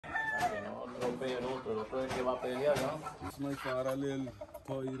rompe el otro es que va a pelear, ¿no? It's my father, little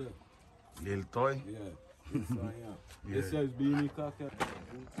toy there. Little toy? Yeah, this one, yeah. Yeah. This is beanie cocker.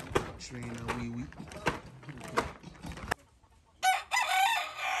 Trainer Loui.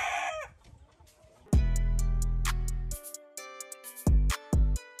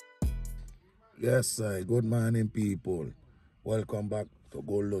 Yes, sir. Good morning, people. Welcome back to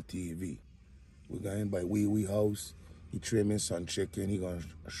Goldo TV. We're going by Loui house. He trimming some chicken. He gonna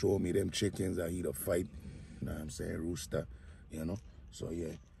show me them chickens that he the fight. You know what I'm saying? Rooster, you know? So,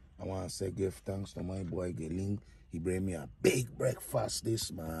 yeah. I want to say give thanks to my boy Geling. He bring me a big breakfast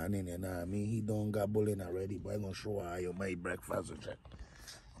this morning, you know what I mean? He done got bowling already, but I'm going to show how you make breakfast. Check.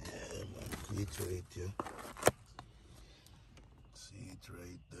 Yeah, man. See it right here. See it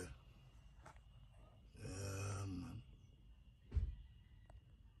right there. Yeah, man.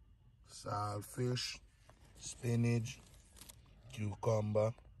 Saltfish, spinach,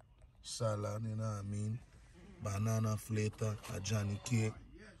 cucumber, salad, you know what I mean? Banana flavor, a Johnny cake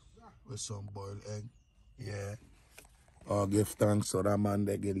with some boiled egg. Yeah. I'll give thanks to that man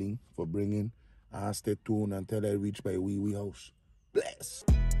there, Geling, for bringing. And stay tuned until I reach by Loui house. Bless.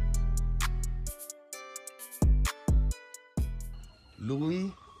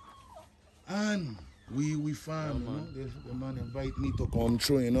 Loui and Loui farm, you know. The man invite me to come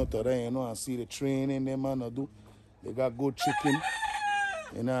through, you know, today, you know, and see the training the man do. They got good chicken.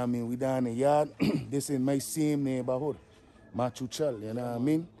 You know what I mean? We down in the yard. This is my same neighborhood. Machuchal, you know what I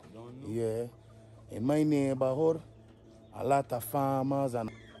mean? Yeah. In my neighborhood, a lot of farmers and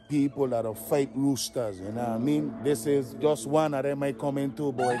people that will fight roosters, you know what I mean? This is just one of them I come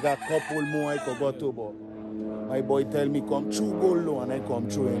into, but I got a couple more I could go to, but my boy tell me come through Goldo and I come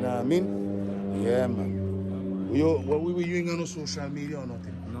through, you know what I mean? Yeah, man. You ain't got no social media or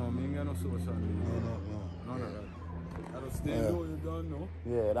nothing? No, me ain't got no social media. None of that. I don't stay low, you don't know.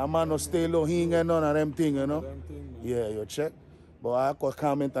 Yeah, that man no stay low, he ain't got none of them things, you know? Yeah, you check. But I could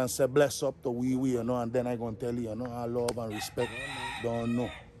comment and say bless up to Loui, you know, and then I gonna tell you, you know, I love and respect. Don't know.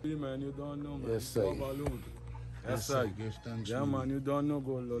 Yeah, man, you don't know, man. Yes, sir. Love alone. Yes, sir. Give thanks. Yeah, man, you don't know,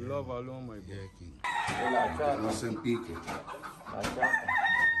 go love alone, my boy. Yeah, King. La chata. No se pique. La chata.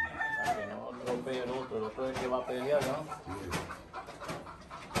 Para que no rompe el otro es que va a pelear, ¿no?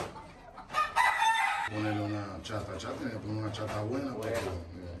 Ponerle una chata, poner una chata buena. Porque,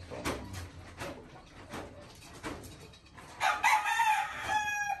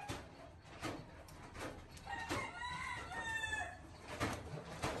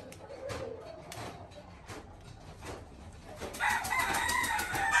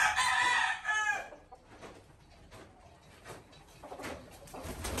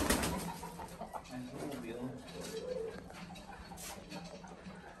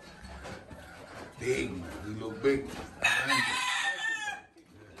 big, man. He look big.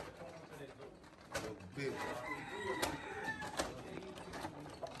 Look big.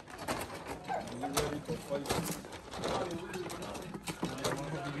 You ready to fight?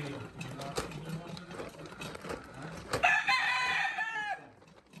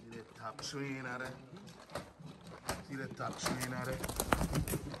 See the top train out there? See the top train out there?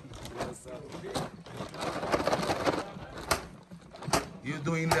 You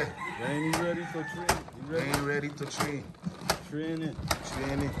doing that? Then he ready to train. They ain't ready to train. Training.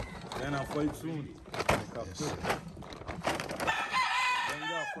 Training. Then I fight soon. Yes, sir. Then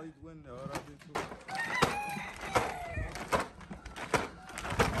you fight when the other day too.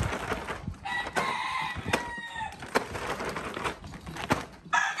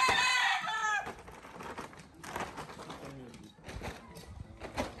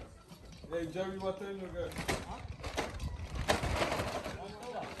 Hey Jerry, what time you got?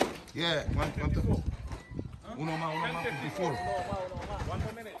 Yeah, one, uno más, 54. 1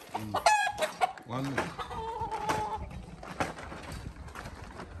 more minute. 1 minute.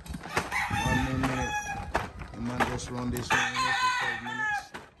 1 more minute. The man just run this one here for 5 minutes.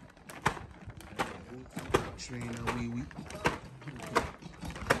 Trainer Loui.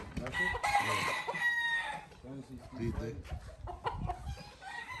 That's it? Yeah. Beat that.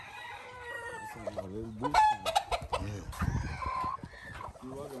 That's a little boost. Yeah.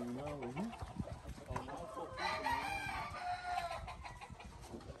 You are going now with him?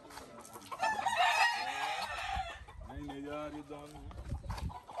 I ain't the yard you done.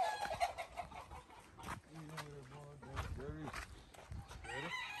 Very.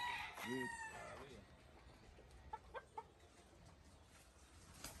 Good.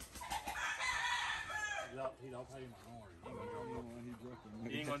 He don't pay my horn.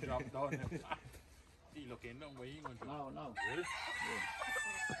 He ain't gonna drop down. He looking no way. He ain't gonna drop. No.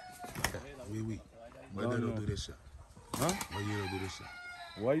 Oui. Why they don't do this shit? Huh? Why you don't do this shit?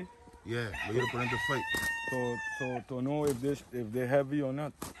 Why? Yeah, but you put them to fight. So to know if they're heavy or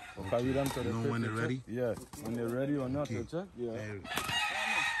not. Or carry them to the know pit when to they're check. ready? Yeah, when they're ready or not to check. Yeah. Hey,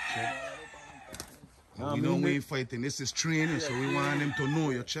 check. We know we ain't fighting. This is training, so we want him to know.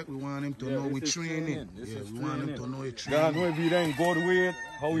 You check. We want him to know we training. Yeah, we want him to know he training. God know if he ain't good weight,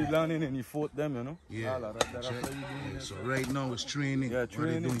 how he learning and he fought them, you know. Yeah. That's Check. what he doing. Yeah, so right now it's training. Yeah, What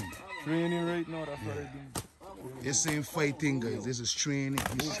training. they doing? Training right now. That's what they doing. This ain't fighting, guys. This is training.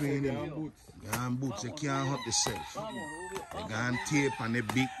 He's training. They got boots. They can't hurt themselves. They got tape on their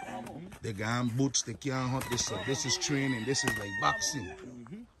beak. They got boots. They can't hurt themselves. This is training. This is like boxing.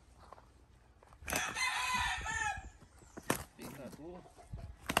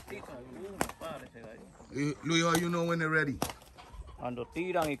 Loui, how you know when they're ready? Cuando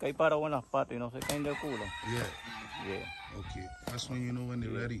tiran y cae parado en las patas y no se caen del culo. Yeah. Yeah. Okay. That's when you know when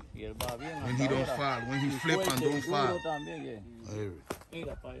they're ready. Y él va bien. When he don't fall. When he flip and don't fall. También, yeah. Hey.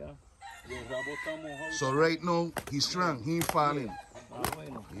 Mira para allá. So right now he's strong. He ain't falling. Ah,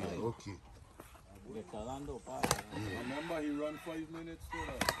 bueno. Yeah. Okay. Le está dando para. Remember, he run 5 minutes to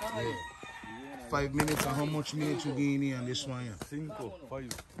Yeah. 5 minutes and how much minutes you gain here on this one here? 5.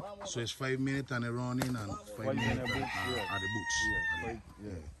 So it's 5 minutes and the running and 5 minutes minute boots, yeah. at the boots.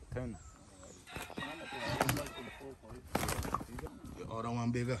 Yeah. 10. The other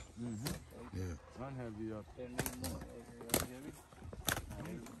one bigger. Yeah. One heavy up.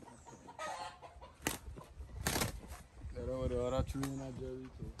 The other trainer, Jerry,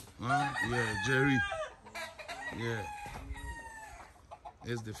 too. Huh? Yeah, Jerry. Yeah.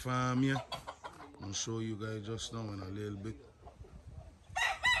 It's the farm here. I'll show you guys just now in a little bit. I'll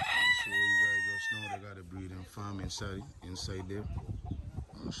show you guys just now. They got a breeding farm inside there.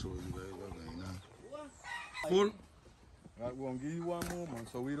 I'll show you guys what going on. Full? I'm going to give you one moment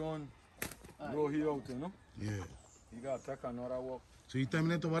so we don't go here out, you know? Yeah. You got to take another walk. So you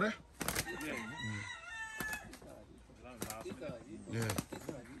terminate over there? Yeah.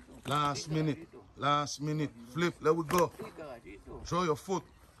 Last minute. Last minute. Flip. Let we go. Show your foot.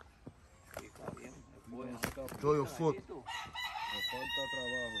 Show your foot.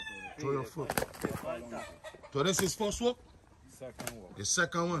 Show your foot. So this is first walk? Second walk. The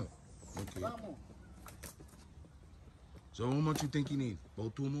second one? Okay. So how much you think you need?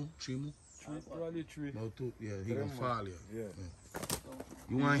 About 2 more? 3 more? Probably 3. About 2. Yeah, he gonna fall here. Yeah.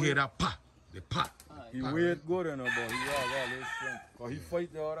 You want to hear that pop? The pop. He weight good enough, but he has all his strength. Because he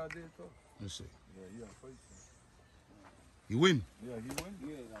fight the other day, too. Let's see. Yeah, he a fight. He win. Yeah, he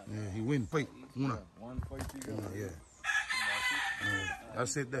win. Yeah, he win. Fight. Una. One fight he got. Yeah.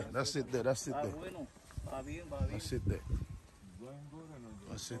 That's it there. That's it there. That's it there. That's it there. Going good enough.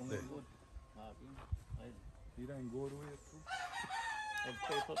 That's it there. He done good weight, too. El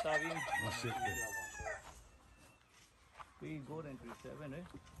peso está bien. That's it there. Sí, good entre 7, eh.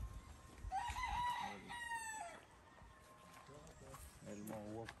 El more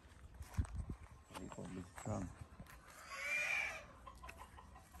work. He probably strong.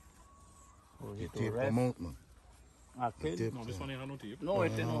 You tape them out, man. Aquel. Tape No, this them. one ain't no tape. No,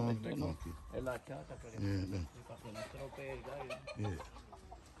 este no, este no. Okay. Es la chata que le Yeah, yeah. para que no estropee el gallo. Yeah.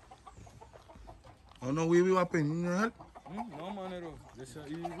 Oh no, we happen. You know help? No, man, this is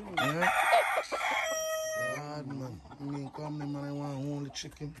easy. Yeah. God, man. You ain't come, man. I want only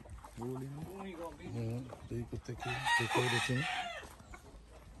chicken. Holy Yeah. So you could take it. Take out the thing.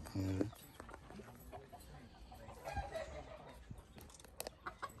 Yeah.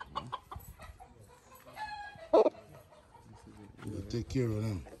 You take care of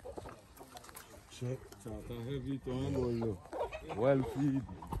them. Check. Chata heavy to handle you. Well feed.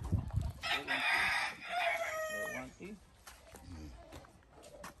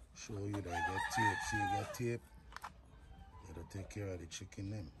 Show you that you got tape. See, you got tape. You gotta take care of the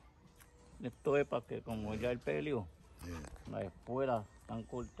chicken them. Esto es para que como ya el pelio, Yeah. las espuelas están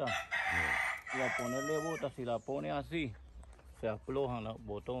cortadas. Y al ponerle botas, si la pone así, se aflojan los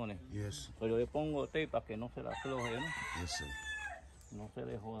botones. Yes. Pero yo le pongo tape para que no se la afloje, ¿no? Yes, sir. No se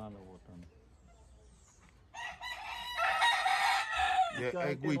le jodan los botones. Yeah, Mucha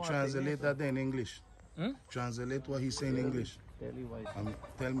gente we no hace translate eso. that in English. Translate what he's saying in English. Tell you why.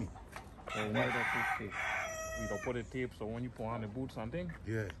 Tell me. Primero tú sí. You don't put a tape so when you put on the boots and thing,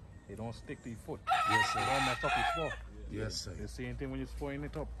 Yeah. they don't stick to your foot. Yes, They sir. don't mess up your spot. Yes, sir. The same thing when you're spoiling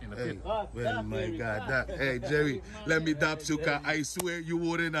it up in the Hey, pit. well, my God, that. Hey, Jerry, let me dap you, 'cause I swear you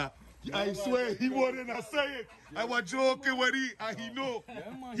wouldn't. I swear he wouldn't say it. I was joking with and he know.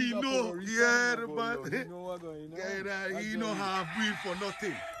 He know. Yeah, but You know what going on? yeah, he know half breed for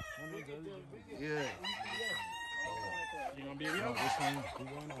nothing. Yeah. You gonna be real?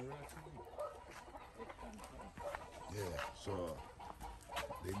 Yeah. So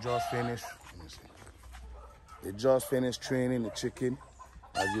They just finished. Let me see. They just finished training the chicken.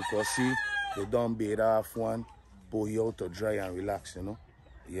 As you can see, they done bait off one, pull you out to dry and relax, you know.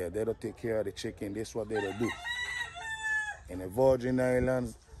 Yeah, they don't take care of the chicken. This is what they don't do. In the Virgin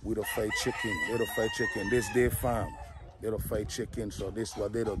Islands, we don't fight chicken. They don't fight chicken. This their farm. They don't fight chicken, so this is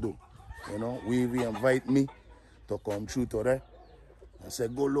what they don't do. You know, we invite me to come through today. I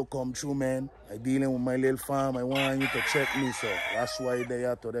said, go look, come through, man. I dealing with my little farm. I want you to check me, so that's why they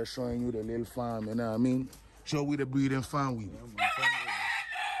are today showing you the little farm, you know what I mean? Show we the breeding farm we.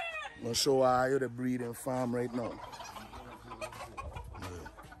 I'm gonna show how you the breeding farm right now. Yeah.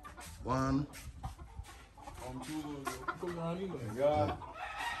 One.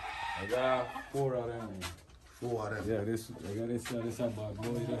 I got 4 of them. 4 of them. Yeah, this a bad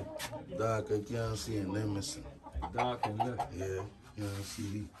boy there. Dark, I can't see him, let me see. Dark in there. Yeah, you can't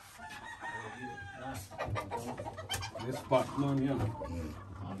see This Batman, you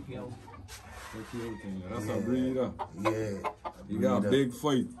know. That's a breeder. Yeah. You got a big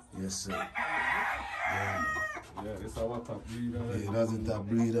fight. Yes, sir. Yeah, Yeah, this is a water breeder. yeah, that's a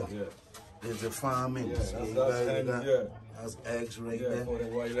breeder. Yeah. There's a farming. Yeah, So that's you that guys hen, got- yeah. That's eggs right Yeah, there. for the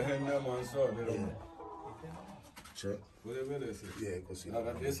wild hen them and so. They Yeah. don't. Check. Whatever they say. Yeah, you can see Now,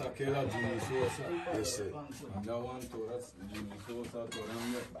 that. this a killer Jimmy Sosa. Yes, sir. And that one too, that's Jimmy Sosa to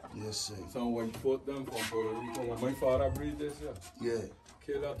them, yeah. Yes, sir. Some white foot them from Puerto Rico. When my father breed this, yeah. Yeah.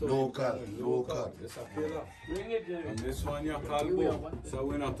 Killer to Local. It's a killer. And this one, yeah, Calvo. So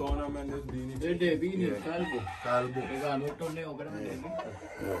when a tournament is beanie. Desde vine Calvo. Calvo. Que ganó el torneo grande.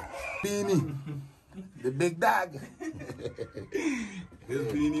 Yeah. Beanie. The big dog.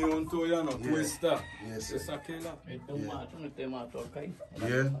 This beanie on to you, no twister. Yes, It's sir. a killer. Este mato acá.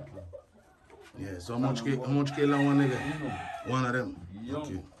 Yeah. Yeah. So how much kill on one nigga? One of them. Young.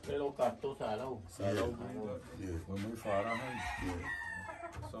 Okay. Pero cartó salado. Salao breeder. Yeah. When my father had. Yeah.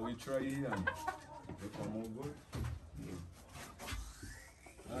 So we try it and they come out good.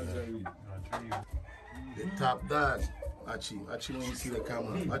 The top dog. Actually when you see the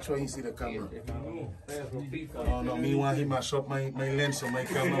camera. Actually when you see the camera. Oh no, me want him mash up my lens on my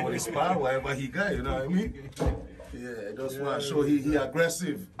camera with his power, whatever he got, you know what I mean? Yeah, I just want to show he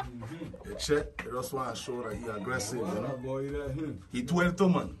aggressive. You check, I just want to show that he aggressive, you know? He 12 too,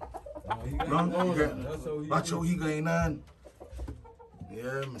 man. No? Watch how he going on.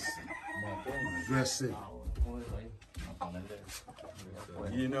 Yeah, miss. Aggressive.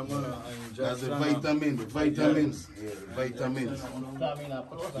 You know, man, That's the vitamins. Yeah, the vitamins. Yeah, vitamins.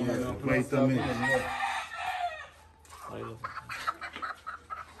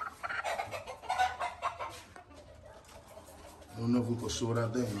 I don't know if we could show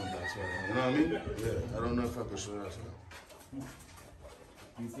that there, you know, that's why. You know what I mean? Yeah, I don't know if I could show that.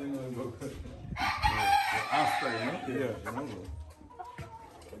 After, you know? Yeah, you know.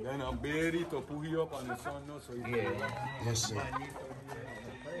 Then I'm buried to pull you up on the sun, no, so you Yes, sir.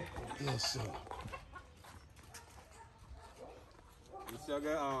 Yes, sir. You see, I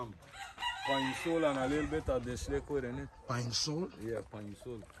got pine sol and a little bit of dish liquid in it. Pine sol? Yeah, pine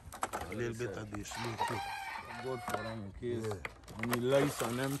sol. A little bit of this liquid. Good for them in case Yeah. you need lice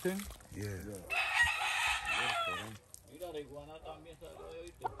on them thing. Yeah. Mira, la iguana también salió de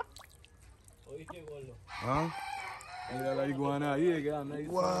oíste. Oíste, gordo. Huh? Mira la iguana ahí, que anda ahí.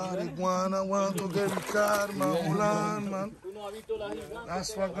 What iguana want to get the car, man? Hold on, man. ¿Tú no has visto la gigante?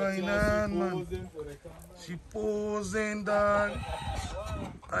 That's what going on, man. She posing, dog.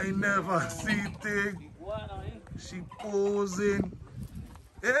 I never see thing. Iguana, She posing.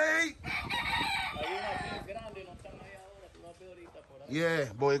 Hey! Hay una bien grande, no están ahí ahora, tú las ves ahorita por ahí.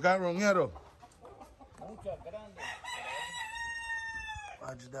 Yeah, boy, got wrong here, though. Muchas grandes.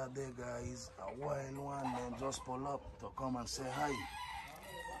 Watch that there, guys. A wild one, man, just pull up to come and say hi.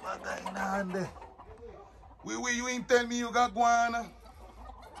 What going on there? You ain't tell me you got guana?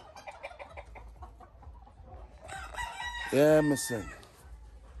 Yeah, missing.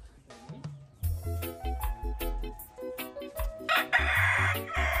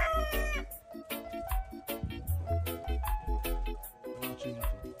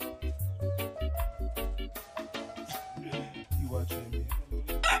 You watching me?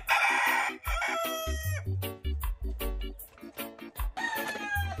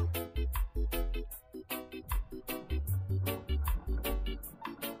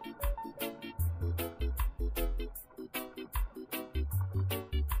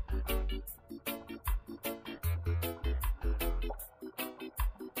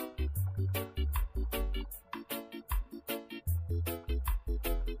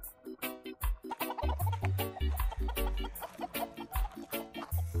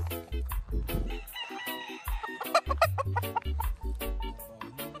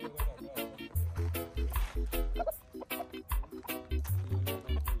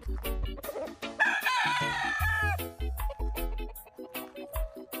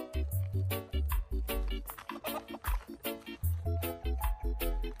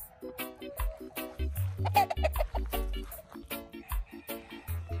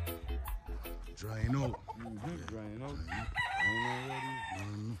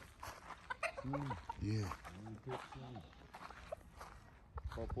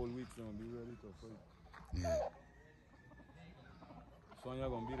 couple weeks and be ready to fight. Yeah. Sonya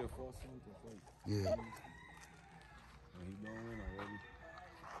gonna be the first one to fight. Yeah. And he don't win already.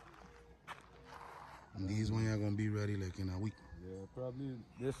 And these ones are gonna be ready like in a week. Yeah, probably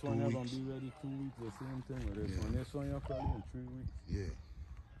this one you're gonna be ready 2 weeks, the same thing with this one. This one you're probably in 3 weeks. Yeah.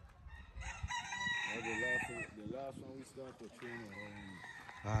 The last one we start to train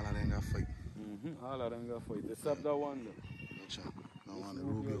on. All of them got fight. All of them got fight, except that one though. Watch out. No one the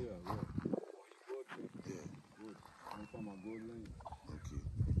Rubio. Yeah. Yeah. Good. I'm from a good line. Okay.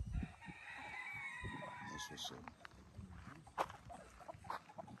 That's what's up.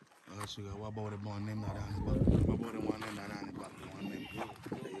 So what about the one them that on the back? What about the one them that on the back? The one them.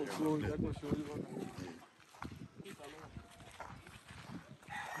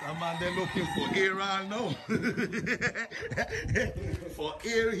 That man they looking for air all now. For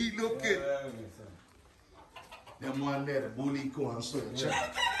air he looking. Them one there, the bully co and so check.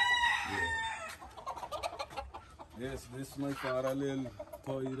 Yeah. This my father little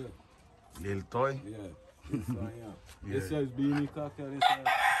toy there. Little toy? Yeah. This one, yeah. Yeah. This is Beanie Cocker, this is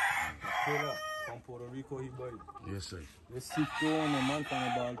Killer from Puerto Rico, he buy. Yes, sir. This Sito on the man from the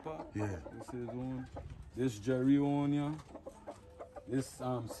ballpark. Yeah. This is one. This Jerry on here. This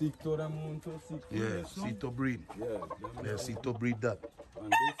Sito them on too. Sito. Yeah, Sito breed. Yeah. Yeah, Sito breed that.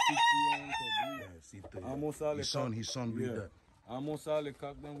 And this Sito on to breed. Yeah, Sito. Almost all His son breed that. Almost all the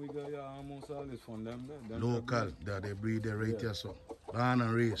cock them we got here, almost all is from them there. Them Local, that they breed there right here, so. Born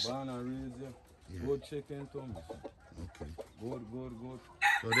and raised. Born and raised, yeah. Yeah. Good chicken too, man. Okay. Good.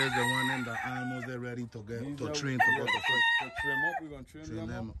 So there's the one them that almost they're ready to get These to are- train to go to To fight. trim up, we're gonna trim Train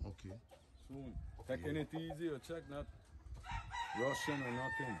them up them, okay. soon. Taking it easy, or check, not rushing or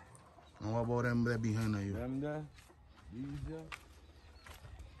nothing. And what about them there behind you? Them there, easier.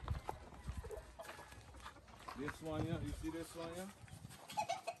 This one here, you see this one here?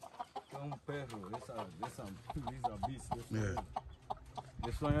 Come perro, these are beasts. Yeah.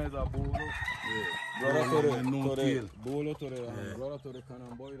 This one here is a bolo. Yeah. Brother Bolo to with no the tail. bolo to the Yeah. brother to the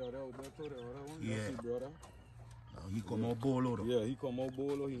cannon boy that out there to the other one. Yeah. That's it, brother. He come out bolo though. Yeah, he come out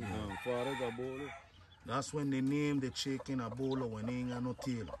bolo. He father got bolo. That's when they name the chicken a bolo when they ain't got no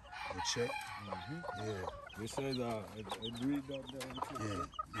tail. You check? Yeah. This is a breed up there. Yeah.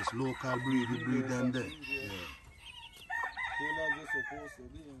 This local breed, we breed them there. Yeah. Taylor just supposed to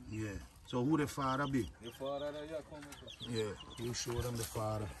be. Yeah. So who the father be? The father that you come with. Yeah. You show them the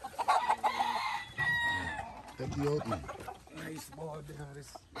father. Yeah. Take you out, man. Nice boy there.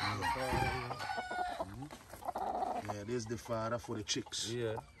 This Yeah, this is the father for the chicks.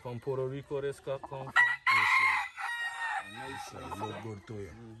 Yeah, from Puerto Rico this cock come from. Nice. So it look good to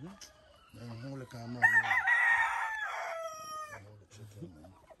you. Man, hold the camera, man. Hold the chicken,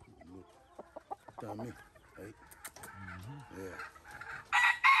 man. Look. Tell me, right? Yeah.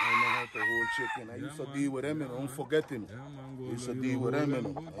 I know how to hold chicken. I used to deal with them, and don't forget him. Yeah, man, I used to deal with them, and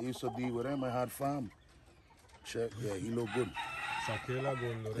I used to deal with them. I had farm. Check, yeah, he look good. Sakela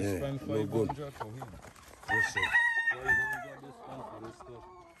good. Yeah, Spend look good. 500 for him. Yes, sir. 500 this spend for this stuff.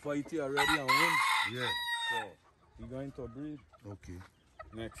 Fight here already and win. Yeah. So, he going to breed Okay.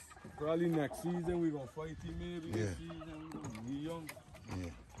 probably next season we gonna fight him maybe. Yeah. This season we gonna be young.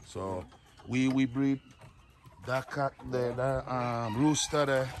 Yeah. So we breed that cock there, that rooster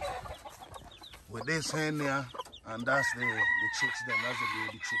there with this hen there, and that's the chicks them. That's the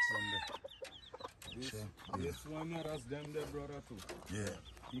baby chicks them there. This one here, that's them their brother too. Yeah.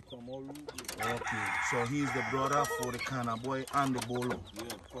 He come out rude. Okay. So he's the brother for the canna boy and the bolo. Yeah,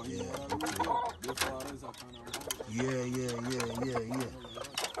 for him Yeah, brother okay. rude. This father is a kind of Yeah.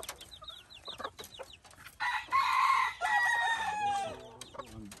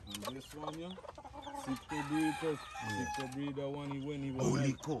 and this one here, Sito breed, Sito breed that one he win, he won.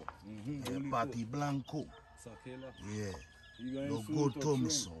 Olico. Yeah, Patty Blanco. Sakela. Yeah. He going No soon good to train.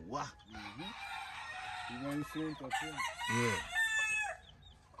 Thompson. What? He going soon to train. Yeah.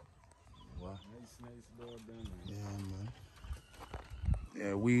 Wow. Nice dog down there. Yeah, man.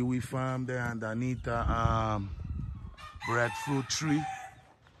 Yeah, we farm there underneath a breadfruit tree.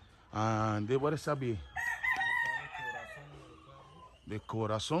 And they what is that be? The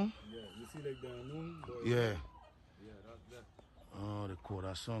corazon? Yeah, you see like the moon? Yeah. Yeah, that's that. Oh, the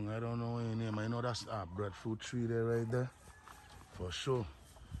corazon. I don't know any name. I know that's a breadfruit tree there right there. For sure.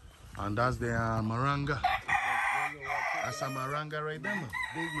 And that's the maranga. That's a maranga right there, man.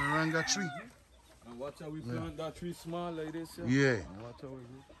 Big maranga tree. And watch how we plant that tree small like this. Yeah. And watch how we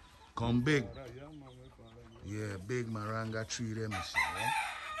do. Come big. Yeah, man, we Yeah, big maranga tree there, miss.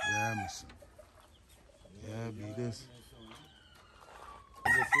 Yeah, miss. Yeah, be this.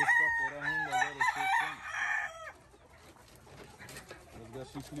 The sister for him, they got a sister. Because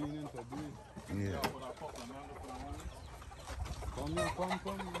she cleaning to do it. Yeah. Come here,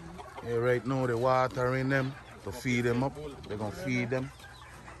 come. Yeah, right now they're watering them to feed them up. They're gonna feed them.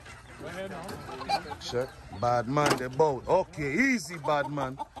 Check. Bad man, they bout. Okay, easy bad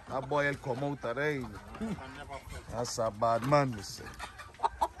man. That boy will come out of there. That's a bad man, me say.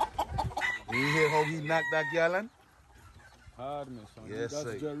 You hear how he knocked that girl on? Hard, man, son. Yes, That's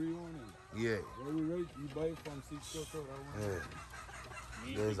sir. Jerry on it. Yeah. Very right. You buy it from 6 o'clock. That one.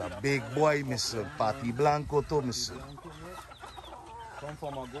 Yeah. There's a big boy, Mr. Patty Blanco too, Mr. Come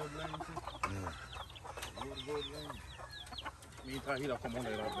from a good line, too. Yeah. Good line. Mi trajila como le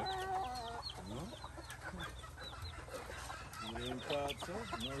grande. No? You ain't thought so?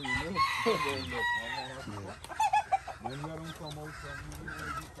 No, you know. Then you don't come out from you.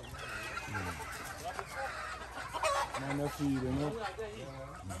 Man, I feed them up.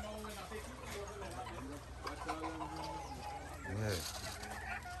 Yeah.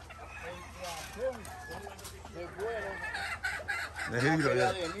 Negro,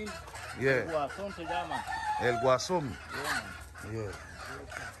 yeah. Yeah. Guasón se llama. El Guasón. Yeah.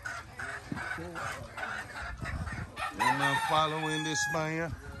 You man following this man,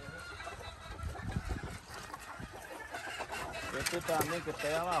 yeah? Este también que está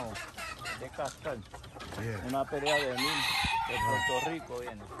ahí abajo, de Cascal. Yeah. Una pelea de 1000 de Puerto Rico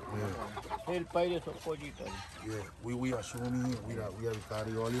viene. Yeah. Es el país de esos pollitos. Yeah. We are showing here. We are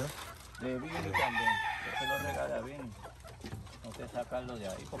Cariolia. De Vini también. Yo se lo regala a Vini. No sé sacarlo de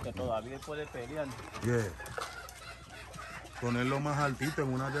ahí porque todavía él puede pelear. Yeah. Ponerlo más altito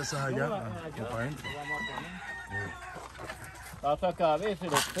en una de esas allá. Allá, para adentro. lo vamos a poner. Yeah. Pasa que a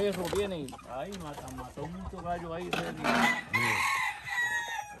veces los perros vienen ahí, mató muchos gallos ahí. Yeah.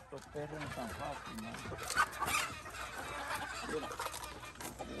 Estos perros no están fáciles, ¿no? Mira,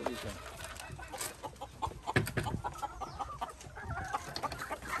 ahorita.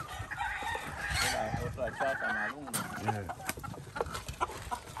 Mira, otra chata malunga. Yeah.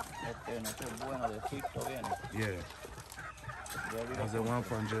 Este no es bueno, de Cristo viene. Yeah. That's the one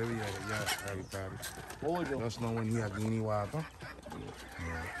from Jerry. Yeah, everybody. Pollo. Just know when he had guinea water.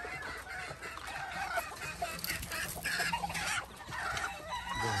 Yeah.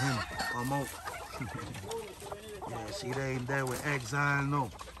 Go him. I'm out. Yeah, see they ain't there with exile no.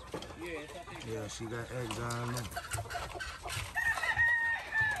 Yeah, she got exile no.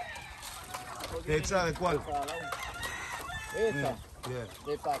 ¿Esta de cuál? Esta, Yeah,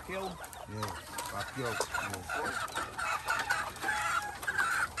 de paqueo. yeah. Pacquiao.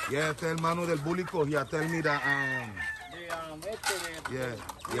 Yeah, este es el hermano del búlico. Yeah, tell me that, De este, yeah.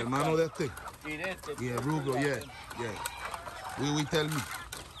 Y el hermano de este. y de este. Yeah, Rugo, yeah, yeah. We tell me.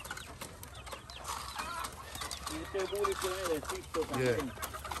 Y este búrico es de Cristo también.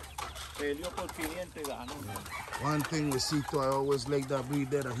 Peleó por 500 y ganó. One thing with Cito, I always like that breed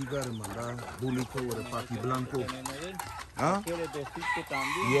there that he got him, man. That Bulico with a Paki Blanco. Huh? ¿Quieres de Cristo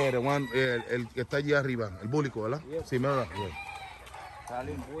también? Yeah, the one, el que está allí arriba, el Bulico, ¿verdad? Yes. Sí, ¿verdad? Yeah.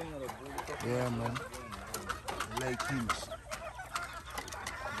 Salen buenos los búricos. Yeah, man. Like his.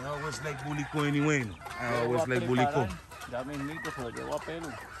 I always like Bulico anyway. I always like Bulico. Ya mismito se lo llevó a pelo.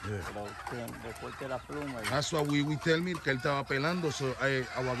 Yeah. Pero le corté la pluma. That's why we tell me que él estaba pelando, so I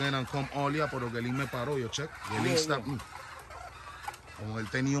was gonna come earlier, pero que él me paró, yo check. Él stopped me. Como él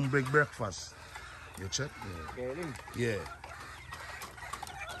tenía un breakfast. You check? Yeah. Yeah.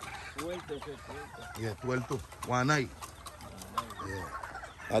 Suelto, se suelta. Yeah, tuerto. One night.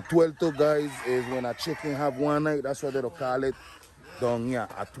 Yeah. A tuerto, guys, is when a chicken have one night. That's why they don't call it down here,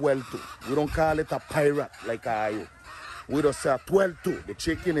 a tuerto. We don't call it a pirate like a ayo. We don't say a tuerto. The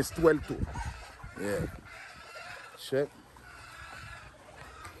chicken is tuerto. Yeah. Check.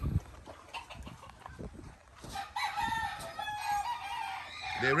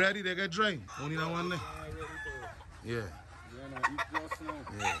 They ready? They get dry? Only that one left? Yeah. Yeah, now eat plus now.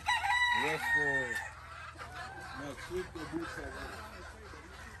 Yeah. Yes, for next week, the boots are ready.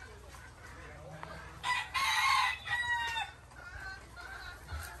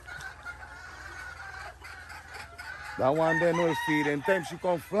 That one there no feeding time. She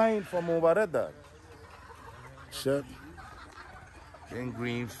come flying from over there, dog. Shut. Them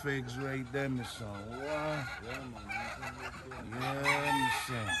green figs right there, my son. What? Yeah, man. Yeah, my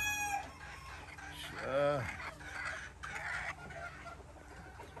son. Sure.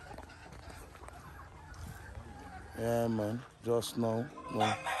 Yeah, man. Just now.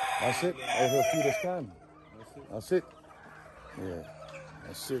 No. That's it. I will feed the stand. That's it. Yeah.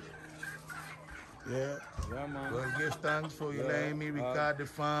 That's it. Yeah. Yeah, man. Well, give thanks for you letting me record the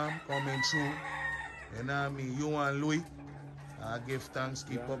farm coming through. You know what I mean? You and Loui. I give thanks,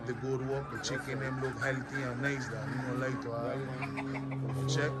 keep up the good work. The chicken them look healthy and nice. That you know, like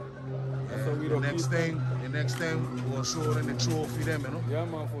to check. The next time we're gonna show them the trophy them, you know. Yeah,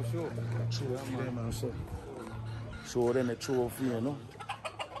 man, for sure. Trophy them and so. Show them the trophy, you know.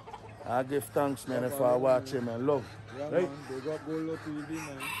 I give thanks, man, if I watch him and love. Yeah, Right? man, they got Golo TV,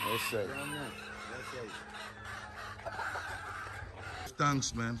 man. That's right. Yeah, man. That's right.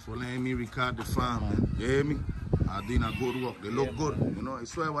 Thanks, man, for letting me record the farm, man. You hear me? I did a good work. They look good. You know, I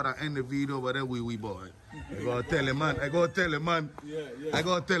swear when I end the video, but then we boy. I gotta tell him, man. I gotta tell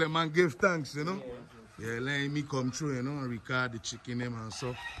him, man, give thanks, you know? Yeah, letting me come through, you know, and record the chicken them and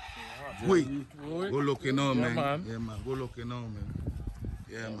so. Wait, go looking on, man. Yeah, man, go looking on, man.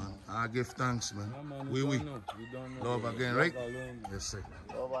 Yeah, man. I give thanks, man. Yeah, man, We don't know. We don't know. love again, right? Love alone. Yes, sir.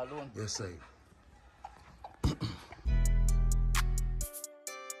 Love alone. Yes, sir.